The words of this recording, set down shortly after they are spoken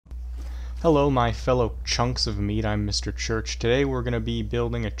Hello, my fellow chunks of meat. I'm Mr. Church. Today we're going to be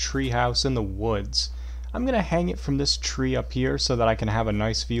building a tree house in the woods. I'm going to hang it from this tree up here so that I can have a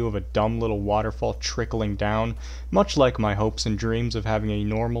nice view of a dumb little waterfall trickling down, much like my hopes and dreams of having a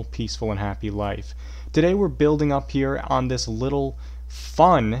normal, peaceful, and happy life. Today we're building up here on this little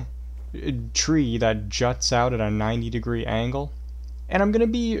fun tree that juts out at a 90-degree angle. And I'm going to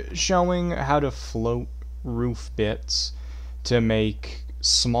be showing how to float roof bits to make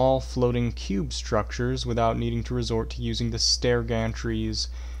small floating cube structures without needing to resort to using the stair gantries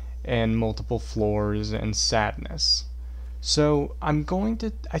and multiple floors and sadness. So I'm going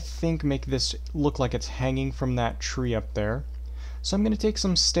to, I think, make this look like it's hanging from that tree up there. So I'm going to take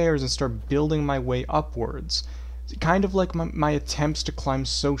some stairs and start building my way upwards. Kind of like my attempts to climb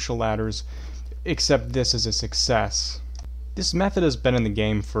social ladders, except this is a success. This method has been in the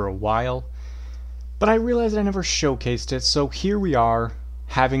game for a while, but I realized I never showcased it, so here we are,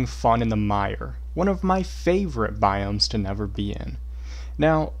 having fun in the mire, one of my favorite biomes to never be in.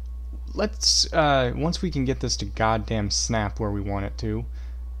 Now, let's, once we can get this to goddamn snap where we want it to,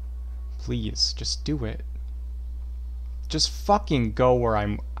 please, just do it. Just fucking go where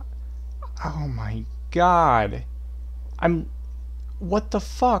I'm, oh my god. What the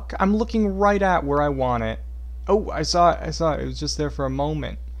fuck? I'm looking right at where I want it. Oh, I saw it, it was just there for a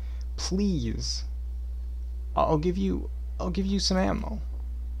moment. Please. I'll give you some ammo.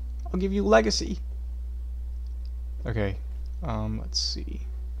 I'll give you legacy. Okay, let's see.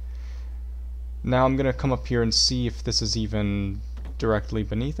 Now I'm gonna come up here and see if this is even directly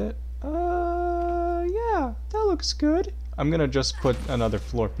beneath it. Yeah, that looks good. I'm gonna just put another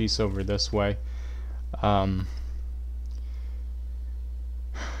floor piece over this way.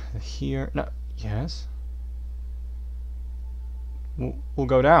 Here, no, yes. We'll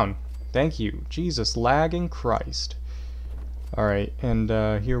go down. Thank you. Jesus, lagging Christ. Alright, and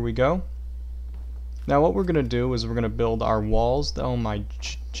here we go. Now what we're going to do is we're going to build our walls. Oh my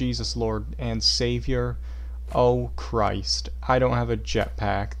Jesus Lord and Savior. Oh Christ. I don't have a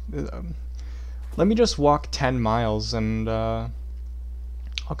jetpack. Let me just walk 10 miles and I'll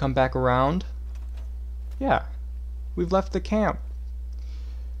come back around. Yeah, we've left the camp.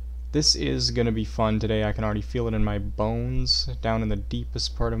 This is going to be fun today. I can already feel it in my bones, down in the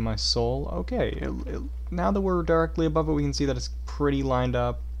deepest part of my soul. Okay, now that we're directly above it, we can see that it's pretty lined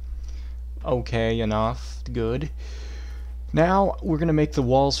up. Okay, enough. Good. Now, we're going to make the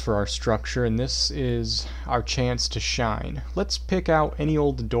walls for our structure, and this is our chance to shine. Let's pick out any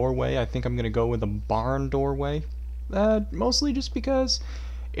old doorway. I think I'm going to go with a barn doorway. Mostly just because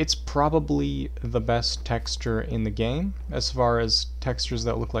it's probably the best texture in the game. As far as textures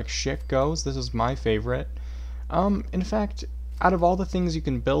that look like shit goes, this is my favorite. In fact, out of all the things you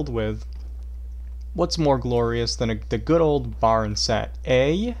can build with, what's more glorious than the good old barn set,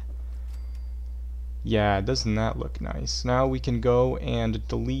 eh? Yeah, doesn't that look nice? Now we can go and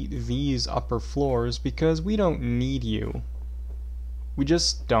delete these upper floors because we don't need you. We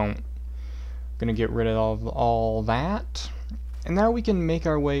just don't. Gonna get rid of all that. And now we can make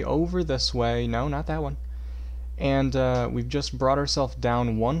our way over this way. No, not that one. And we've just brought ourselves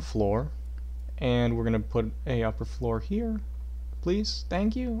down one floor. And we're going to put a upper floor here. Please.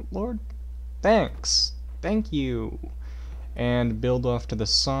 Thank you, Lord. Thanks. Thank you. And build off to the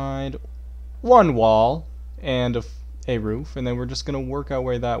side. One wall and a roof. And then we're just going to work our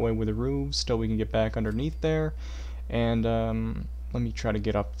way that way with the roofs till we can get back underneath there. And let me try to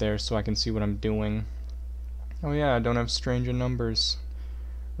get up there so I can see what I'm doing. Oh yeah, I don't have stranger numbers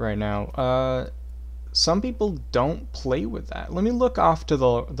right now. Some people don't play with that. Let me look off to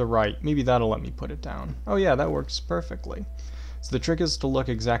the right. Maybe that'll let me put it down. Oh yeah, that works perfectly. So the trick is to look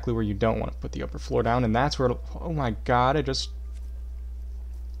exactly where you don't want to put the upper floor down, and that's where oh my god, I just...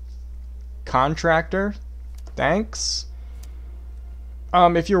 Contractor? Thanks?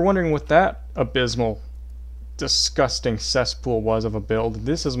 If you're wondering what that abysmal, disgusting cesspool was of a build,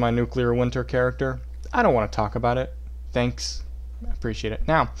 this is my nuclear winter character. I don't want to talk about it. Thanks. I appreciate it.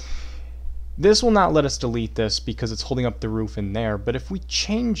 Now, this will not let us delete this because it's holding up the roof in there, but if we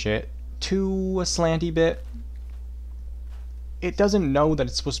change it to a slanty bit, it doesn't know that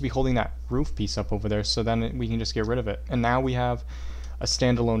it's supposed to be holding that roof piece up over there, so then we can just get rid of it. And now we have a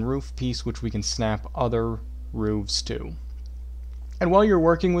standalone roof piece which we can snap other roofs to. And while you're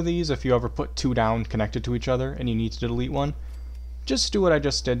working with these, if you ever put two down connected to each other and you need to delete one, just do what I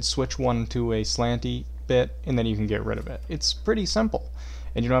just did, switch one to a slanty bit, and then you can get rid of it. It's pretty simple,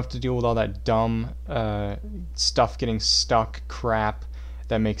 and you don't have to deal with all that dumb stuff getting stuck crap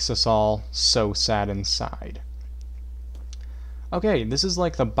that makes us all so sad inside. Okay, this is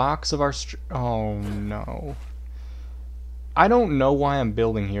like the box of our oh no. I don't know why I'm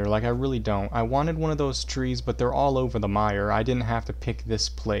building here, like I really don't. I wanted one of those trees, but they're all over the mire. I didn't have to pick this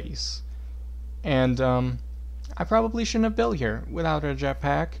place. And, I probably shouldn't have built here without a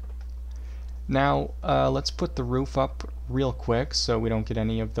jetpack. Now, let's put the roof up real quick so we don't get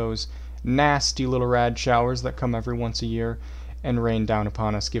any of those nasty little rad showers that come every once a year and rain down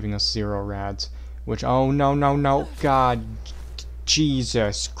upon us, giving us 0 rads. Which, oh no, no, no, God,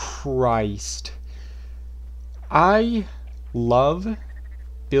 Jesus Christ. I love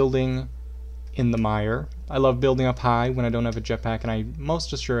building in the mire. I love building up high when I don't have a jetpack, and I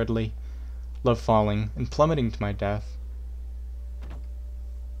most assuredly love falling and plummeting to my death.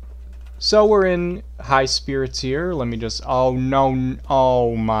 So we're in high spirits here. Let me just... Oh no,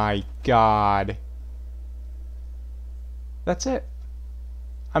 oh my God. That's it.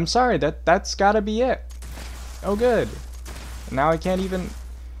 I'm sorry, that's gotta be it. Oh good. Now I can't even...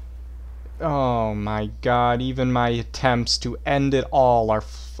 Oh my God, even my attempts to end it all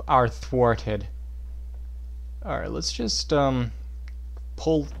are thwarted. Alright, let's just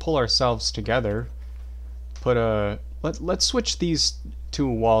pull ourselves together. Let's switch these 2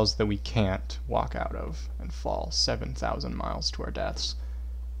 walls that we can't walk out of and fall 7,000 miles to our deaths.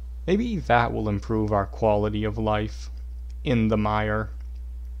 Maybe that will improve our quality of life in the mire.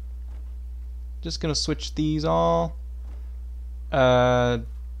 Just gonna switch these all. I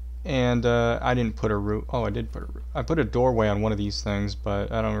didn't put a roof. Oh, I did put a roof. I put a doorway on one of these things,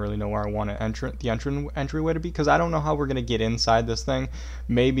 but I don't really know where I want the entryway to be, because I don't know how we're gonna get inside this thing.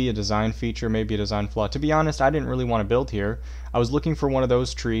 Maybe a design feature, maybe a design flaw. To be honest, I didn't really want to build here. I was looking for one of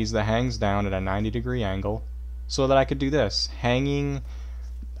those trees that hangs down at a 90-degree angle, so that I could do this hanging.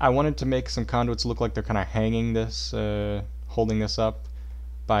 I wanted to make some conduits look like they're kind of hanging this, holding this up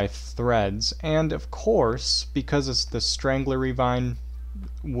by threads, and of course, because it's the stranglery vine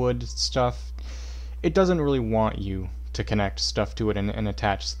wood stuff, it doesn't really want you to connect stuff to it and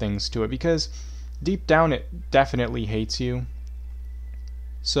attach things to it, because deep down it definitely hates you.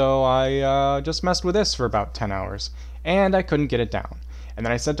 So I just messed with this for about 10 hours, and I couldn't get it down. And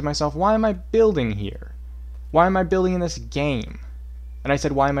then I said to myself, why am I building here? Why am I building in this game? And I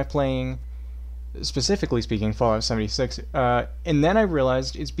said, why am I playing, specifically speaking, Fallout 76? And then I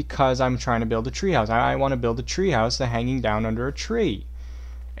realized it's because I'm trying to build a treehouse. I want to build a treehouse that's hanging down under a tree.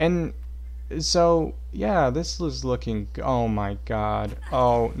 And so, yeah, this was looking... Oh my God.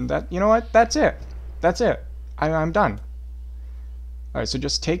 Oh, you know what? That's it. That's it. I'm done. Alright, so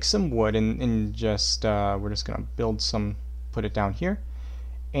just take some wood and just... we're just gonna build some... Put it down here.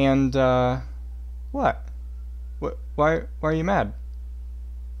 And, what? Why are you mad?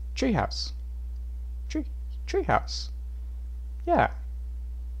 Treehouse. Treehouse. Yeah.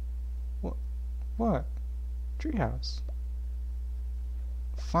 What? Treehouse.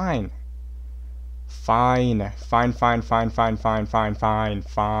 Fine. Fine.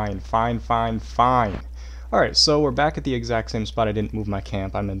 Alright, so we're back at the exact same spot. I didn't move my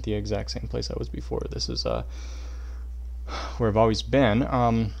camp. I'm in the exact same place I was before. This is, where I've always been.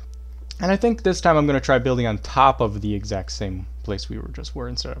 And I think this time I'm going to try building on top of the exact same place we were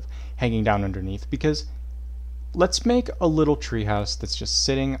instead of hanging down underneath, because let's make a little treehouse that's just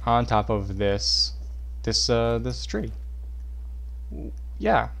sitting on top of this tree.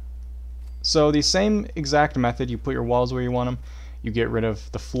 Yeah. So the same exact method, you put your walls where you want them, you get rid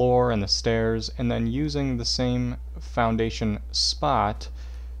of the floor and the stairs, and then using the same foundation spot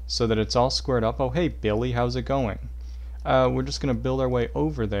so that it's all squared up. Oh, hey, Billy, how's it going? We're just going to build our way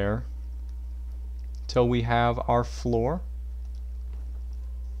over there till we have our floor.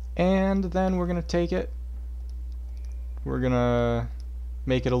 And then we're going to take it. We're going to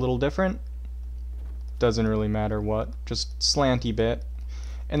make it a little different. Doesn't really matter what. Just slanty bit.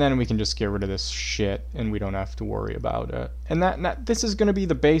 And then we can just get rid of this shit and we don't have to worry about it. And this is going to be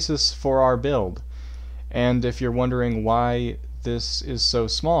the basis for our build. And if you're wondering why this is so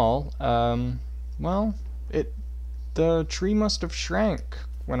small, well, the tree must have shrank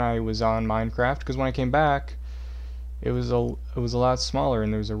when I was on Minecraft, because when I came back, it was a lot smaller,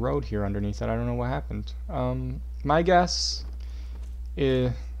 and there was a road here underneath it. I don't know what happened. My guess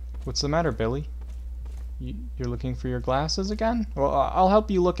is... What's the matter, Billy? You're looking for your glasses again? Well, I'll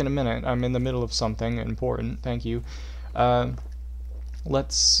help you look in a minute. I'm in the middle of something important. Thank you.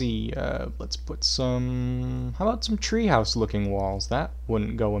 Let's see. Let's put some... How about some treehouse looking walls? That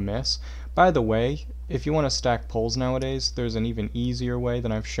wouldn't go amiss. By the way, if you want to stack poles nowadays, there's an even easier way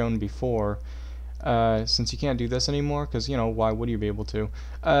than I've shown before. Since you can't do this anymore, because, you know, why would you be able to?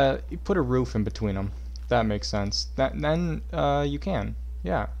 You put a roof in between them. That makes sense. Then you can.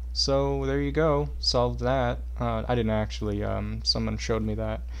 Yeah. So there you go. Solved that. I didn't actually. Someone showed me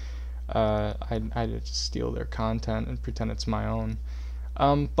that. I just steal their content and pretend it's my own.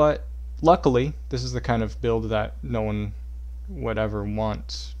 But luckily, this is the kind of build that no one would ever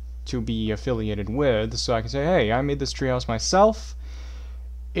want to be affiliated with, so I can say, hey, I made this treehouse myself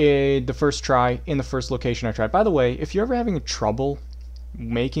the first try, in the first location I tried. By the way, if you're ever having trouble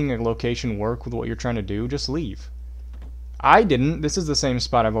making a location work with what you're trying to do, just leave. I didn't. This is the same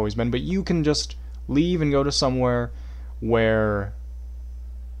spot I've always been, but you can just leave and go to somewhere where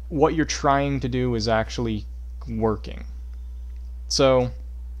what you're trying to do is actually working. So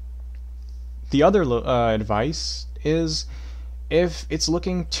the other advice is, if it's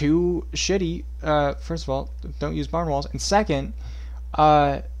looking too shitty, first of all, don't use barn walls, and second,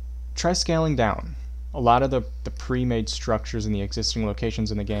 try scaling down. A lot of the pre-made structures in the existing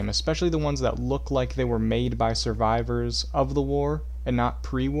locations in the game, especially the ones that look like they were made by survivors of the war and not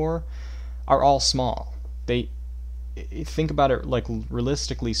pre-war, are all small. Think about it, like,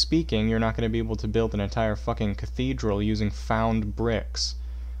 realistically speaking, you're not going to be able to build an entire fucking cathedral using found bricks.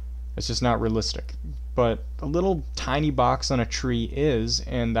 It's just not realistic. But a little tiny box on a tree is,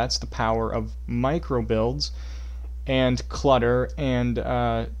 and that's the power of micro builds and clutter and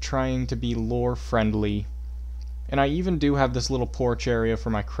trying to be lore friendly. And I even do have this little porch area for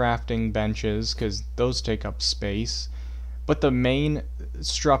my crafting benches, because those take up space. But the main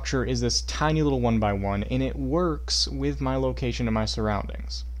structure is this tiny little 1x1, and it works with my location and my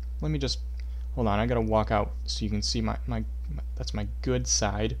surroundings. Let me just, hold on, I gotta walk out so you can see my that's my good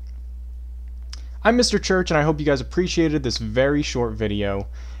side. I'm Mr. Church, and I hope you guys appreciated this very short video,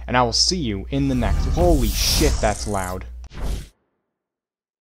 and I will see you in the next. Holy shit, that's loud.